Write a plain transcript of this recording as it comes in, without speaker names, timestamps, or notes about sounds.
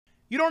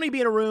You don't need to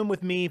be in a room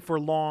with me for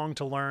long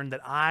to learn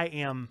that I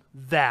am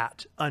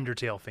that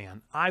Undertale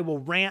fan. I will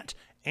rant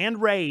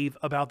and rave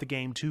about the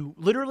game to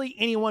literally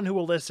anyone who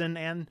will listen,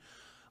 and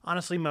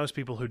honestly, most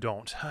people who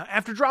don't.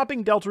 After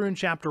dropping Deltarune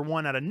Chapter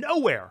 1 out of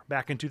nowhere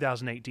back in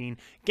 2018,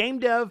 game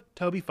dev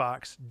Toby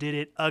Fox did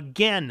it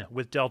again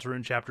with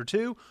Deltarune Chapter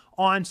 2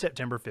 on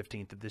September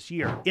 15th of this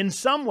year. In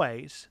some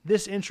ways,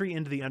 this entry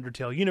into the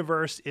Undertale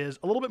universe is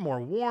a little bit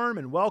more warm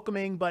and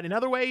welcoming, but in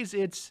other ways,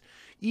 it's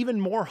even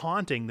more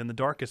haunting than the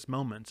darkest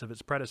moments of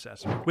its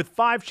predecessor. With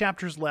 5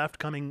 chapters left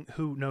coming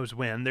who knows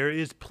when, there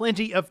is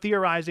plenty of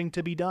theorizing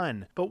to be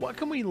done. But what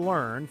can we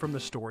learn from the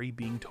story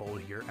being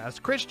told here as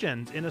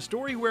Christians, in a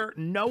story where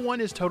no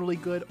one is totally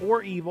good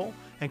or evil,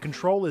 and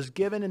control is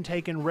given and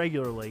taken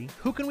regularly?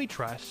 Who can we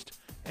trust,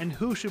 and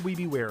who should we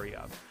be wary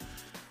of?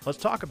 Let's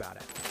talk about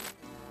it.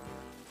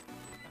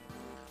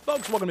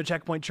 Folks, welcome to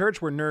Checkpoint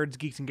Church, where nerds,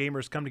 geeks, and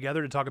gamers come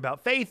together to talk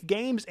about faith,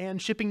 games, and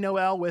shipping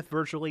Noel with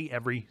virtually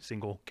every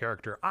single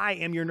character. I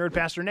am your nerd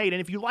pastor, Nate, and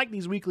if you like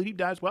these weekly deep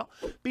dives, well,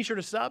 be sure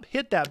to sub,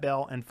 hit that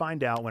bell, and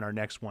find out when our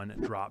next one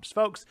drops.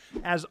 Folks,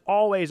 as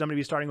always, I'm going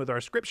to be starting with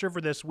our scripture for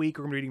this week.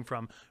 We're going to be reading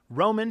from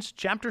Romans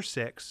chapter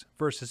 6,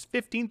 verses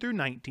 15 through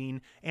 19,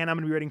 and I'm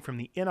going to be reading from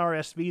the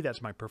NRSV.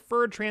 That's my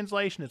preferred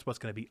translation. It's what's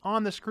going to be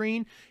on the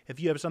screen. If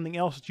you have something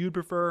else that you'd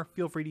prefer,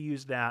 feel free to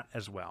use that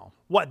as well.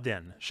 What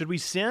then? Should we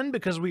sin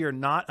because we are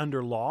not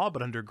under law,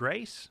 but under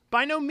grace?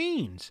 By no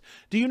means.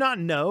 Do you not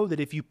know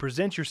that if you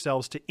present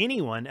yourselves to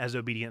anyone as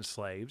obedient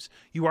slaves,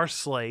 you are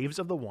slaves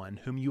of the one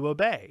whom you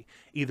obey,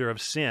 either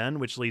of sin,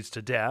 which leads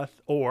to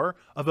death, or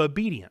of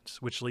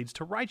obedience, which leads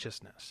to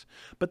righteousness?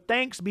 But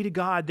thanks be to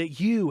God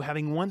that you,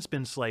 having once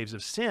been slaves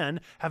of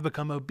sin, have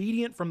become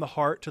obedient from the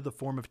heart to the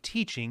form of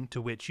teaching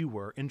to which you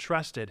were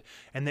entrusted,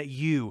 and that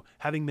you,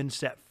 having been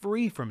set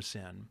free from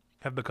sin,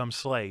 have become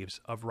slaves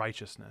of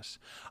righteousness.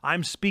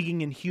 I'm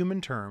speaking in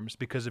human terms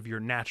because of your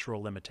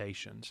natural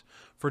limitations.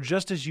 For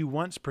just as you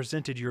once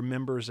presented your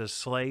members as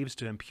slaves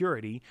to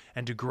impurity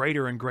and to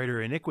greater and greater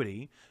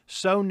iniquity,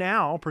 so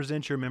now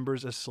present your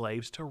members as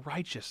slaves to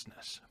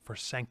righteousness for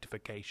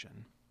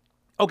sanctification.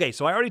 Okay,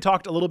 so I already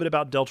talked a little bit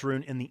about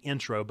Deltarune in the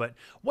intro, but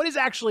what is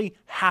actually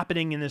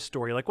happening in this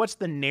story? Like, what's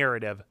the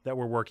narrative that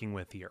we're working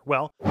with here?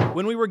 Well,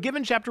 when we were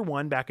given Chapter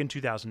 1 back in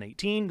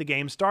 2018, the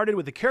game started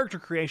with a character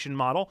creation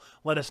model,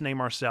 let us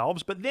name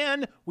ourselves, but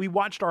then we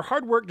watched our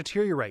hard work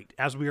deteriorate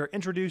as we are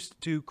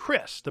introduced to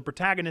Chris, the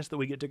protagonist that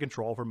we get to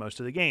control for most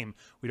of the game.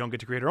 We don't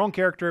get to create our own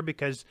character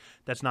because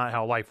that's not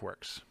how life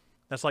works.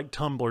 That's like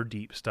Tumblr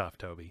deep stuff,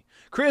 Toby.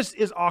 Chris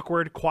is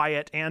awkward,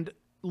 quiet, and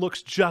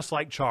looks just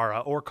like Chara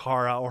or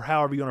Kara or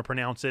however you want to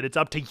pronounce it. It's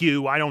up to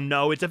you. I don't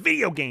know. It's a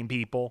video game,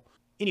 people.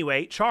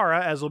 Anyway,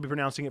 Chara, as we'll be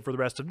pronouncing it for the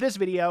rest of this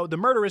video, the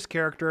murderous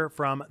character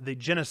from the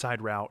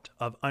genocide route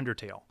of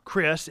Undertale.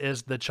 Chris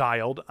is the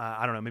child,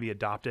 I don't know, maybe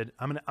adopted.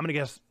 I'm gonna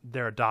guess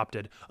they're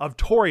adopted, of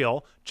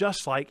Toriel,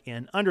 just like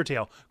in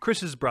Undertale.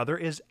 Chris's brother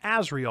is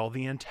Asriel,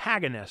 the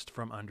antagonist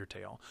from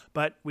Undertale.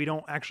 But we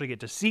don't actually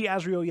get to see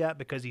Asriel yet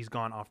because he's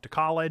gone off to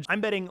college.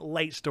 I'm betting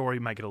late story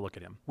might get a look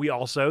at him. We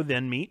also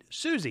then meet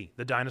Susie,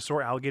 the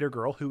dinosaur alligator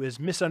girl who is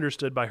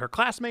misunderstood by her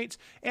classmates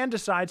and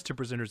decides to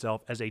present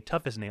herself as a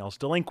tough-as-nails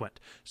delinquent.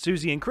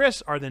 Susie and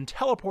Chris are then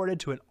teleported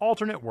to an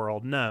alternate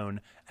world known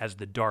as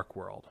the Dark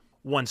World.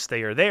 Once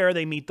they are there,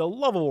 they meet the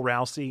lovable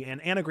Ralsei, an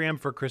anagram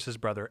for Chris's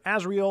brother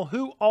Asriel,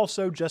 who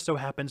also just so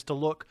happens to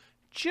look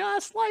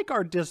just like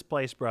our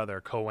displaced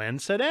brother.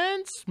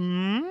 Coincidence?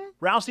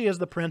 Ralsei is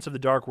the prince of the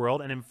Dark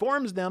World and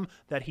informs them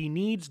that he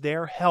needs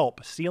their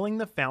help sealing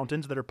the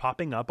fountains that are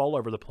popping up all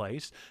over the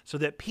place so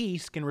that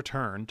peace can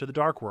return to the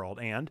Dark World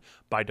and,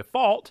 by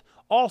default,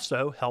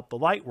 also help the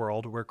Light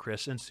World where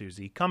Chris and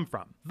Susie come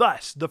from.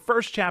 Thus, the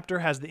first chapter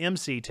has the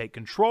MC take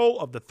control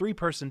of the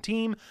 3-person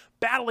team,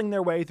 battling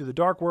their way through the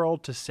Dark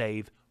World to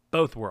save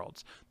both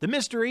worlds. The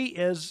mystery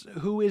is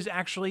who is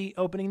actually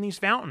opening these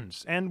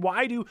fountains, and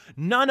why do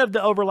none of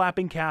the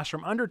overlapping cast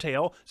from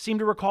Undertale seem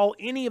to recall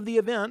any of the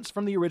events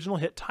from the original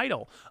hit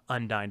title?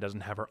 Undyne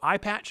doesn't have her eye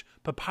patch,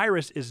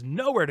 Papyrus is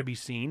nowhere to be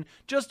seen.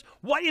 Just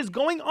what is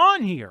going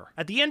on here?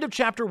 At the end of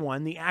Chapter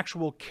 1, the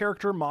actual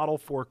character model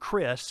for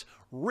Chris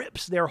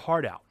rips their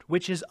heart out,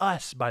 which is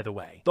us, by the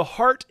way. The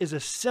heart is a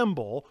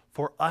symbol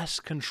for us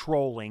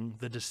controlling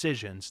the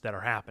decisions that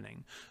are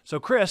happening. So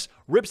Chris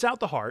rips out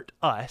the heart,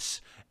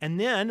 us, and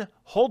then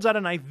holds out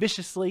a knife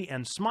viciously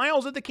and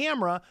smiles at the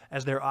camera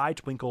as their eye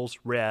twinkles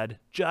red,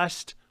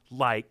 just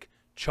like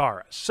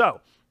Chara.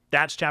 So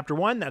that's Chapter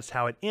 1, that's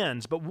how it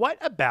ends. But what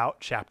about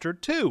Chapter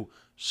 2?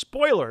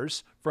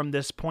 Spoilers from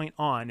this point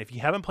on. If you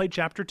haven't played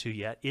Chapter 2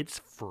 yet, it's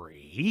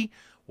free.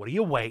 What are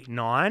you waiting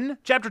on?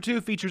 Chapter 2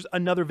 features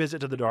another visit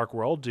to the Dark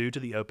World due to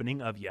the opening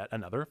of yet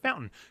another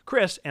fountain.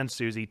 Chris and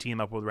Susie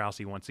team up with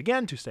Ralsei once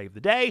again to save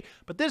the day,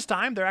 but this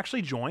time they're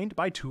actually joined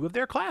by 2 of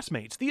their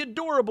classmates, the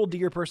adorable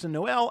deer person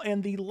Noelle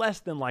and the less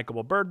than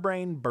likable bird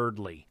brain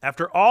Birdly.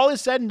 After all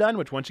is said and done,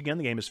 which once again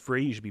the game is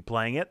free, you should be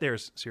playing it,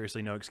 there's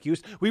seriously no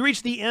excuse, we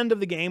reach the end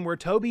of the game where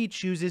Toby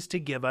chooses to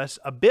give us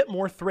a bit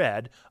more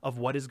thread of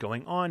what is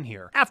going on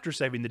here. After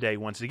saving the day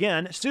once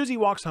again, Susie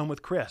walks home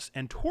with Chris,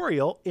 and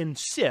Toriel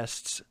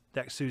insists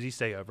that Susie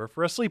stay over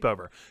for a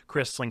sleepover.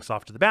 Chris slinks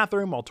off to the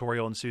bathroom while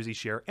Toriel and Susie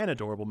share an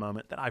adorable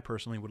moment that I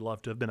personally would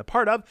love to have been a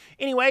part of.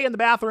 Anyway, in the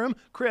bathroom,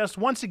 Chris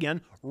once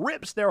again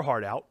rips their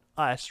heart out,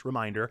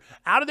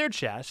 out of their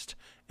chest,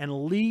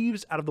 and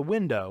leaves out of the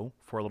window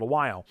for a little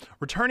while.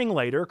 Returning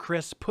later,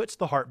 Chris puts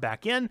the heart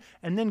back in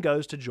and then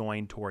goes to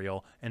join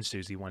Toriel and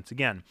Susie once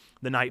again.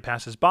 The night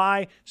passes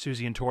by.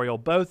 Susie and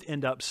Toriel both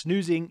end up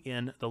snoozing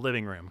in the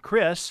living room.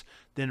 Chris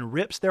then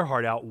rips their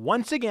heart out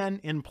once again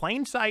in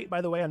plain sight.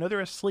 By the way, I know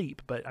they're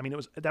asleep, but I mean,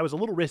 that was a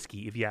little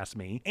risky if you ask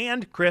me.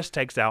 And Chris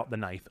takes out the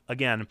knife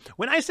again.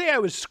 When I say I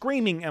was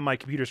screaming at my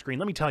computer screen,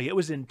 let me tell you, it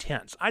was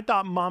intense. I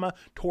thought Mama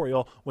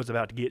Toriel was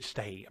about to get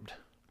stabbed.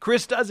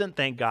 Chris doesn't,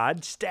 thank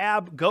God,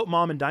 stab Goat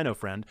Mom and Dino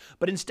Friend,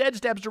 but instead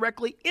stabs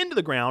directly into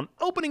the ground,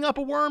 opening up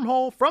a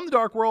wormhole from the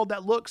Dark World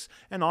that looks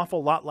an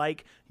awful lot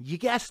like, you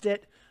guessed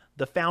it,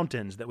 the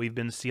fountains that we've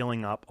been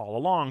sealing up all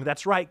along.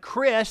 That's right,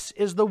 Chris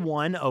is the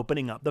one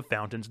opening up the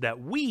fountains that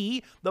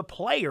we, the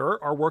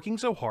player, are working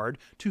so hard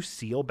to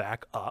seal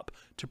back up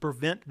to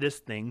prevent this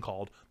thing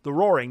called the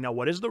Roaring. Now,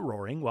 what is the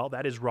Roaring? Well,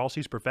 that is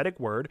Ralsei's prophetic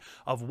word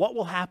of what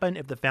will happen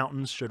if the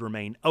fountains should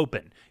remain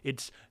open.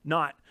 It's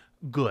not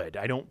good.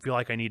 I don't feel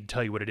like I need to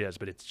tell you what it is,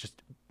 but it's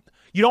just,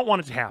 you don't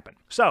want it to happen.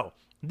 So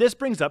this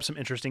brings up some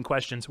interesting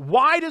questions.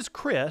 Why does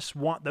Chris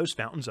want those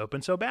fountains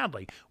open so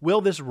badly?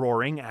 Will this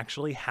roaring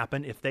actually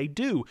happen if they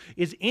do?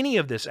 Is any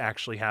of this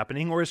actually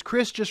happening, or is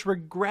Chris just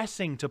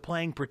regressing to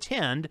playing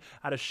pretend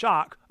out of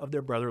shock of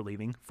their brother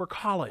leaving for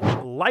college?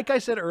 Like I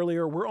said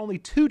earlier, we're only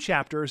 2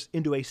 chapters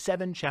into a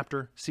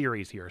 7-chapter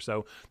series here,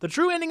 so the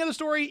true ending of the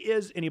story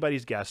is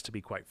anybody's guess, to be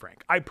quite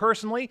frank. I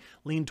personally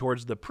lean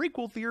towards the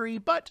prequel theory,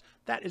 but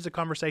that is a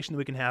conversation that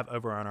we can have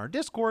over on our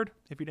Discord.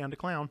 If you're down to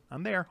clown,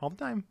 I'm there all the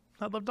time.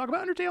 I'd love to talk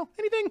about Undertale,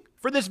 anything.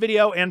 For this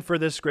video and for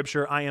this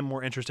scripture, I am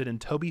more interested in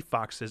Toby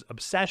Fox's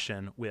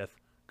obsession with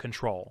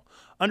control.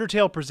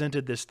 Undertale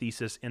presented this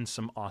thesis in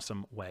some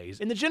awesome ways.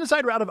 In the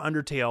genocide route of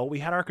Undertale, we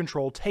had our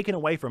control taken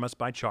away from us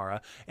by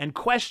Chara and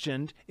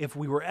questioned if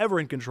we were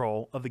ever in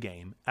control of the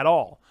game at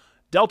all.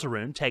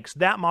 Deltarune takes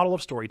that model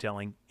of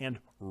storytelling and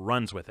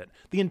runs with it.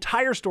 The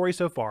entire story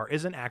so far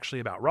isn't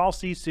actually about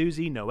Ralsei,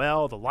 Susie,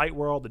 Noelle, the Light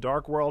World, the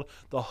Dark World.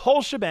 The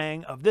whole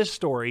shebang of this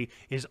story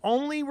is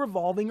only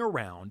revolving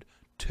around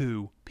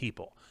 2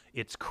 people.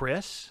 It's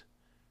Chris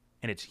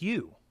and it's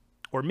you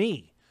or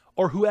me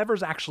or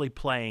whoever's actually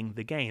playing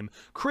the game.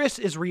 Chris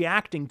is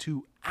reacting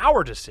to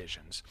our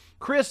decisions.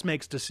 Chris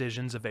makes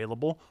decisions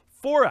available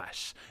for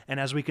us. And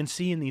as we can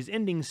see in these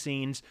ending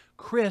scenes,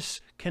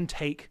 Chris can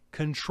take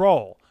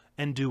control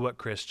and do what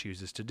Chris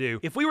chooses to do.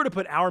 If we were to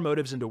put our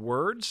motives into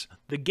words,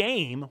 the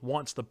game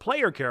wants the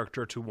player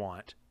character to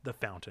want the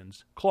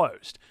fountains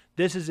closed.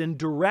 This is in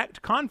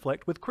direct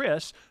conflict with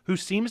Chris, who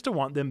seems to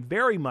want them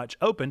very much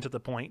open to the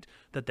point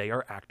that they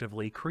are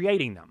actively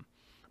creating them.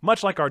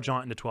 Much like our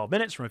jaunt into 12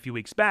 minutes from a few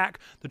weeks back,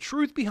 the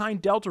truth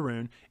behind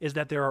Deltarune is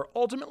that there are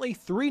ultimately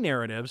 3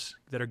 narratives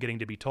that are getting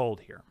to be told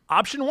here.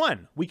 Option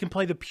 1, we can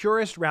play the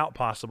purest route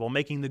possible,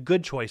 making the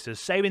good choices,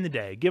 saving the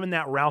day, giving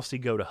that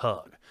Ralsei goat a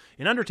hug.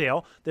 In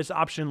Undertale, this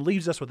option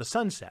leaves us with a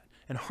sunset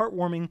and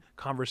heartwarming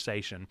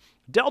conversation.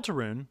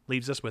 Deltarune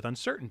leaves us with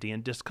uncertainty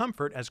and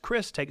discomfort as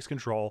Chris takes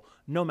control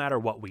no matter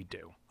what we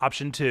do.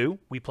 Option 2,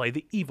 we play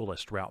the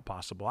evilest route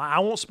possible. I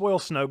won't spoil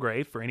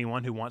Snowgrave for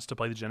anyone who wants to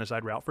play the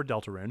genocide route for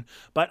Deltarune,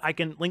 but I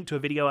can link to a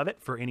video of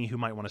it for any who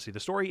might want to see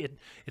the story.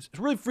 It's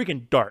really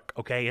freaking dark,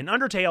 okay? In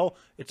Undertale,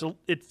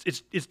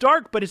 it's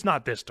dark, but it's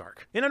not this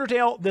dark. In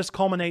Undertale, this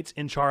culminates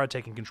in Chara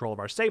taking control of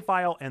our save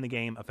file, and the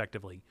game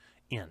effectively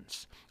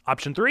ends.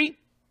 Option 3,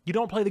 you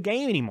don't play the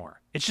game anymore.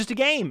 It's just a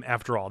game,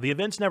 after all. The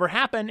events never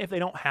happen if they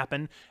don't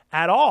happen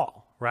at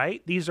all,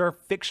 right? These are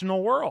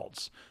fictional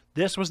worlds.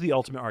 This was the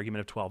ultimate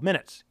argument of 12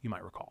 minutes, you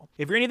might recall.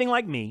 If you're anything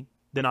like me,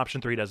 then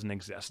option 3 doesn't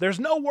exist. There's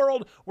no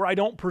world where I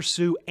don't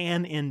pursue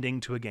an ending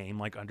to a game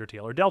like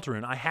Undertale or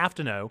Deltarune. I have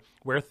to know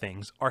where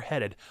things are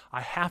headed.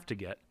 I have to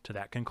get to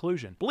that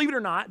conclusion. Believe it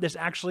or not, this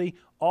actually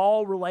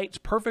all relates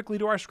perfectly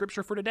to our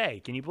scripture for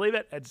today. Can you believe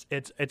it?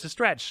 It's a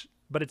stretch,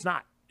 but it's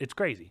not. It's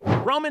crazy.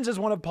 Romans is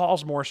one of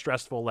Paul's more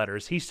stressful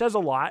letters. He says a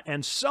lot,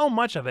 and so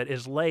much of it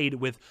is laid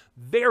with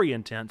very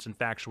intense and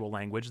factual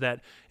language that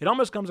it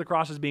almost comes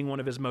across as being one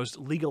of his most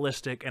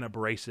legalistic and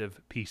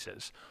abrasive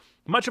pieces.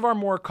 Much of our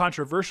more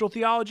controversial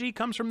theology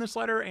comes from this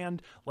letter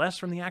and less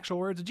from the actual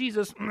words of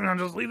Jesus. I'll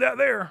just leave that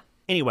there.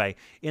 Anyway,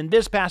 in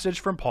this passage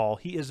from Paul,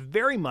 he is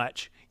very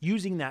much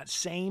using that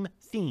same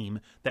theme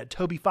that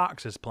Toby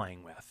Fox is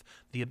playing with,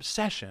 the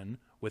obsession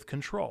with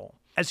control.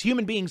 As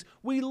human beings,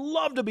 we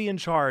love to be in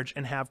charge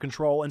and have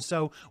control, and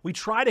so we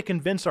try to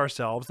convince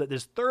ourselves that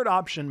this third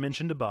option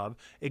mentioned above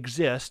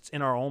exists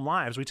in our own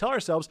lives. We tell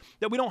ourselves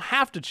that we don't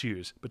have to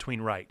choose between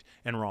right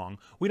and wrong.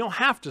 We don't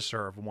have to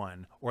serve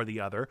one or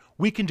the other.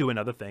 We can do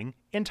another thing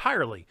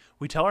entirely.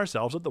 We tell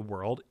ourselves that the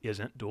world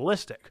isn't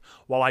dualistic.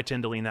 While I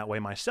tend to lean that way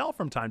myself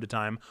from time to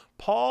time,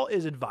 Paul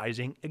is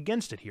advising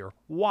against it here.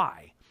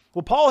 Why?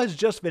 Well, Paul has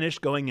just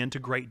finished going into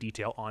great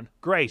detail on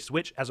grace,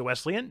 which, as a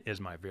Wesleyan, is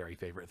my very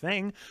favorite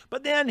thing.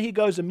 But then he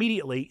goes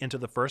immediately into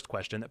the first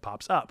question that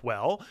pops up.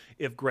 Well,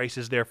 if grace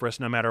is there for us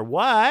no matter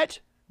what,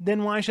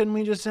 then why shouldn't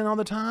we just sin all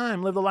the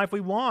time, live the life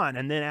we want,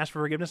 and then ask for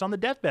forgiveness on the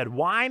deathbed?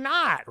 Why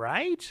not,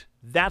 right?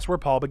 That's where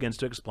Paul begins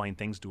to explain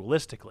things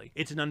dualistically.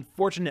 It's an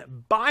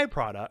unfortunate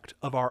byproduct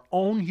of our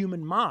own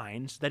human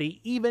minds that he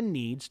even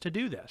needs to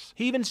do this.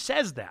 He even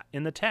says that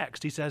in the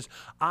text. He says,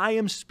 I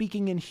am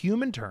speaking in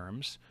human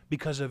terms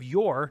because of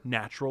your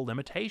natural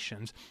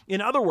limitations.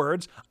 In other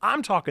words,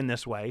 I'm talking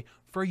this way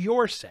for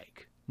your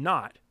sake,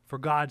 not for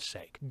God's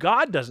sake.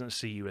 God doesn't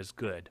see you as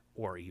good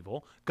or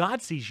evil.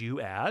 God sees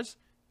you as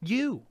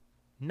you.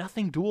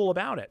 Nothing dual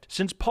about it.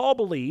 Since Paul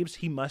believes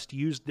he must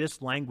use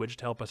this language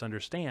to help us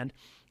understand,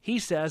 he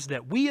says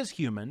that we as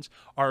humans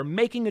are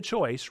making a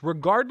choice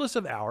regardless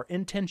of our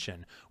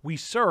intention. We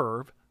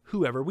serve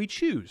whoever we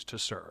choose to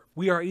serve.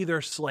 We are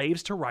either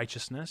slaves to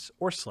righteousness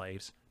or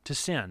slaves to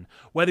sin.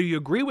 Whether you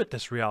agree with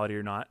this reality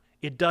or not,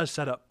 it does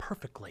set up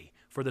perfectly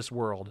for this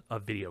world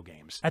of video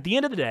games. At the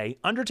end of the day,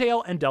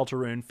 Undertale and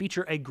Deltarune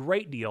feature a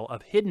great deal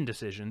of hidden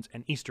decisions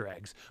and Easter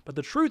eggs, but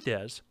the truth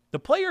is, the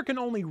player can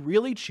only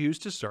really choose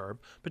to serve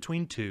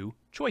between two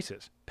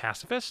choices,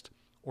 pacifist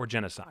or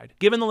genocide.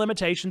 Given the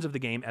limitations of the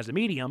game as a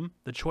medium,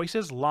 the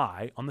choices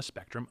lie on the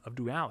spectrum of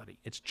duality.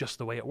 It's just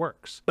the way it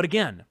works. But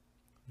again,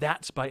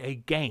 that's by a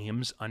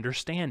game's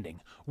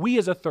understanding. We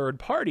as a third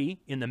party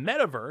in the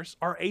metaverse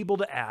are able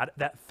to add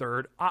that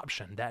third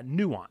option, that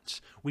nuance.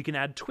 We can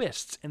add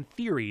twists and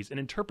theories and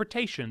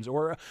interpretations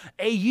or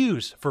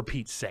AUs for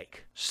Pete's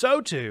sake.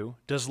 So too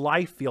does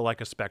life feel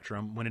like a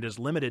spectrum when it is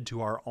limited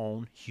to our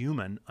own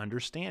human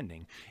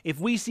understanding.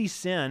 If we see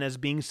sin as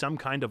being some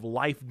kind of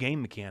life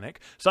game mechanic,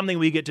 something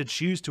we get to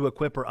choose to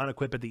equip or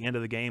unequip at the end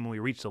of the game when we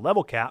reach the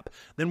level cap,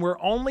 then we're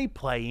only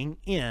playing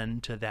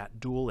into that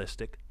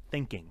dualistic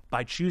thinking.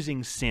 By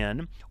choosing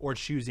sin or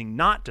choosing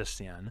not to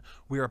sin,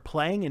 we are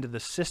playing into the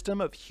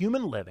system of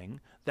human living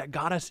that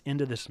got us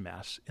into this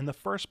mess in the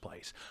first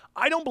place.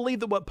 I don't believe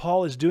that what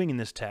Paul is doing in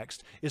this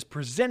text is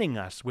presenting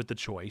us with the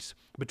choice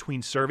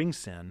between serving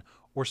sin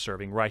or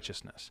serving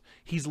righteousness.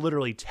 He's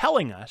literally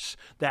telling us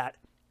that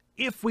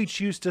if we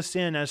choose to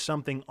sin as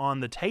something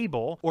on the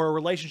table or a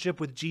relationship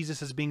with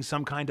Jesus as being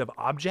some kind of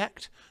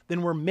object,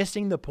 then we're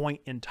missing the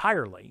point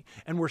entirely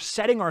and we're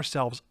setting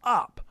ourselves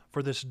up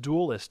for this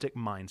dualistic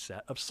mindset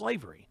of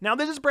slavery. Now,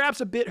 this is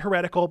perhaps a bit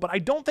heretical, but I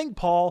don't think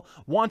Paul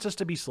wants us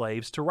to be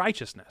slaves to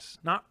righteousness.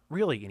 Not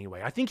really,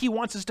 anyway. I think he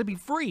wants us to be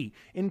free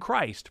in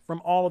Christ from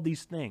all of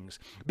these things.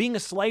 Being a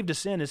slave to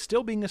sin is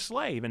still being a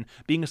slave, and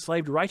being a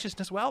slave to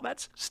righteousness, well,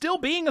 that's still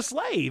being a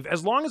slave.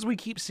 As long as we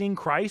keep seeing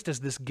Christ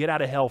as this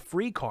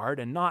get-out-of-hell-free card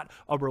and not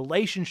a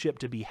relationship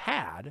to be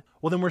had,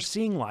 well, then we're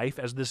seeing life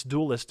as this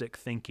dualistic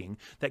thinking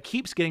that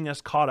keeps getting us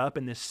caught up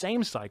in this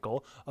same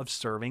cycle of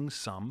serving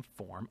some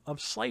form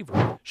of slavery.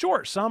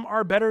 Sure, some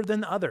are better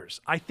than others.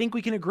 I think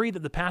we can agree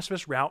that the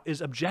pacifist route is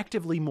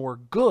objectively more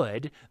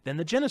good than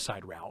the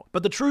genocide route.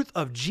 But the truth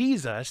of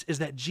Jesus is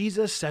that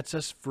Jesus sets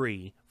us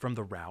free from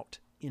the route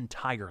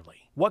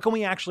entirely. What can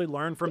we actually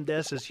learn from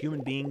this as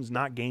human beings,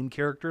 not game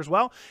characters?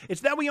 Well,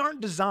 it's that we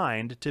aren't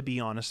designed to be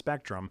on a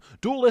spectrum.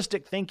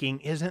 Dualistic thinking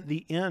isn't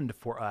the end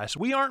for us.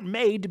 We aren't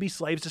made to be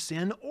slaves to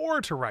sin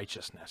or to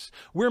righteousness.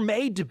 We're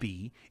made to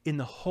be in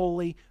the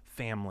holy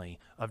family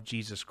of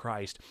Jesus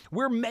Christ.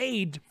 We're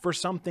made for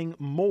something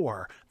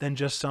more than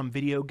just some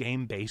video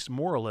game-based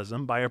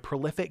moralism by a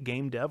prolific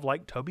game dev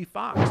like Toby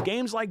Fox.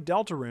 Games like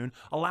Deltarune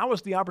allow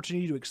us the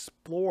opportunity to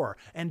explore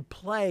and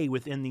play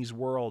within these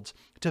worlds,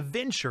 to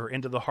venture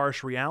into the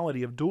harsh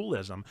reality of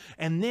dualism,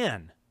 and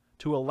then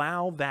to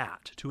allow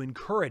that to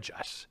encourage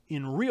us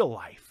in real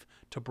life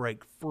to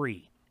break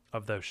free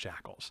of those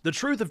shackles. The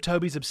truth of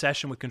Toby's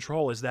obsession with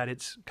control is that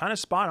it's kind of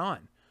spot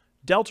on.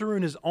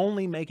 Deltarune is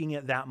only making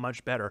it that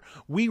much better.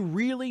 We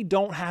really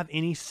don't have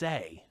any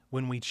say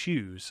when we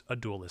choose a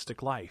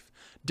dualistic life.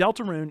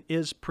 Deltarune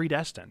is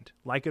predestined,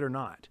 like it or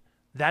not.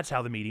 That's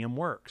how the medium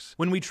works.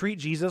 When we treat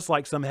Jesus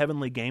like some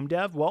heavenly game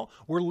dev, well,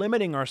 we're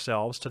limiting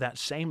ourselves to that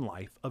same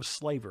life of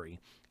slavery,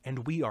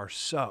 and we are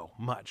so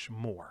much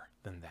more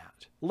than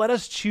that. Let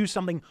us choose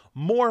something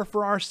more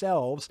for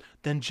ourselves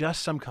than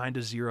just some kind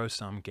of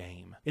zero-sum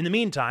game. In the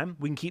meantime,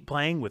 we can keep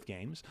playing with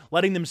games,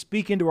 letting them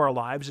speak into our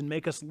lives and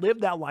make us live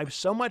that life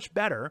so much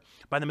better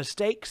by the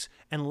mistakes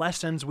and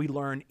lessons we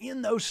learn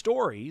in those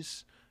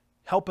stories.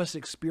 Help us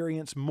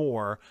experience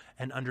more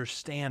and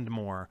understand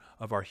more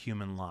of our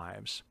human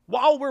lives.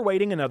 While we're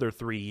waiting another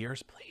 3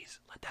 years, please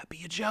let that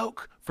be a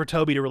joke, for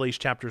Toby to release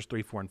chapters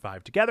 3, 4, and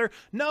 5 together.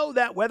 Know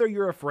that whether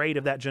you're afraid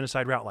of that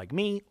genocide route like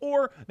me,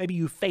 or maybe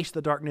you face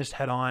the darkness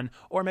head on,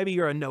 or maybe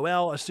you're a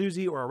Noel, a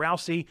Susie, or a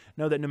Rousey,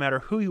 know that no matter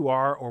who you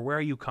are or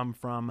where you come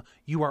from,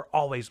 you are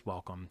always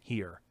welcome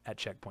here at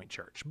Checkpoint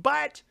Church.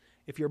 But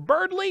if you're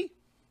Birdly,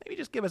 maybe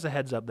just give us a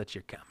heads up that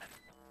you're coming.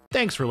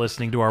 Thanks for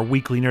listening to our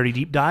weekly nerdy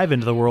deep dive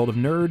into the world of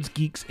nerds,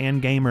 geeks,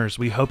 and gamers.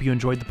 We hope you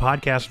enjoyed the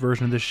podcast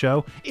version of this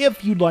show.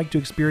 If you'd like to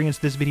experience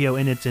this video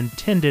in its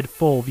intended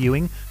full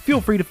viewing, Feel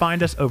free to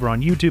find us over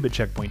on YouTube at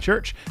Checkpoint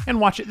Church and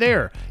watch it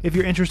there. If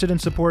you're interested in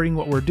supporting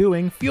what we're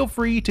doing, feel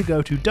free to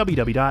go to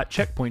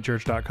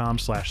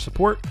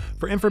www.checkpointchurch.com/support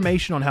for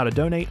information on how to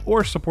donate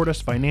or support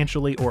us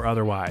financially or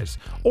otherwise.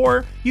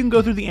 Or you can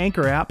go through the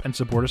Anchor app and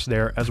support us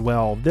there as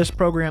well. This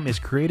program is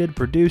created,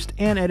 produced,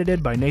 and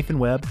edited by Nathan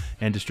Webb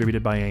and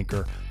distributed by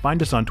Anchor.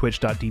 Find us on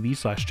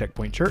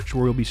twitch.tv/checkpointchurch,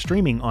 where we'll be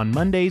streaming on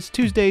Mondays,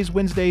 Tuesdays,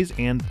 Wednesdays,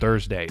 and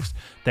Thursdays.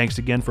 Thanks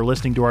again for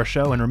listening to our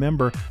show, and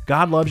remember,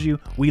 God loves you,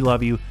 we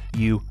love you,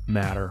 you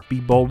matter. Be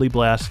boldly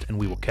blessed, and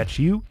we will catch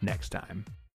you next time.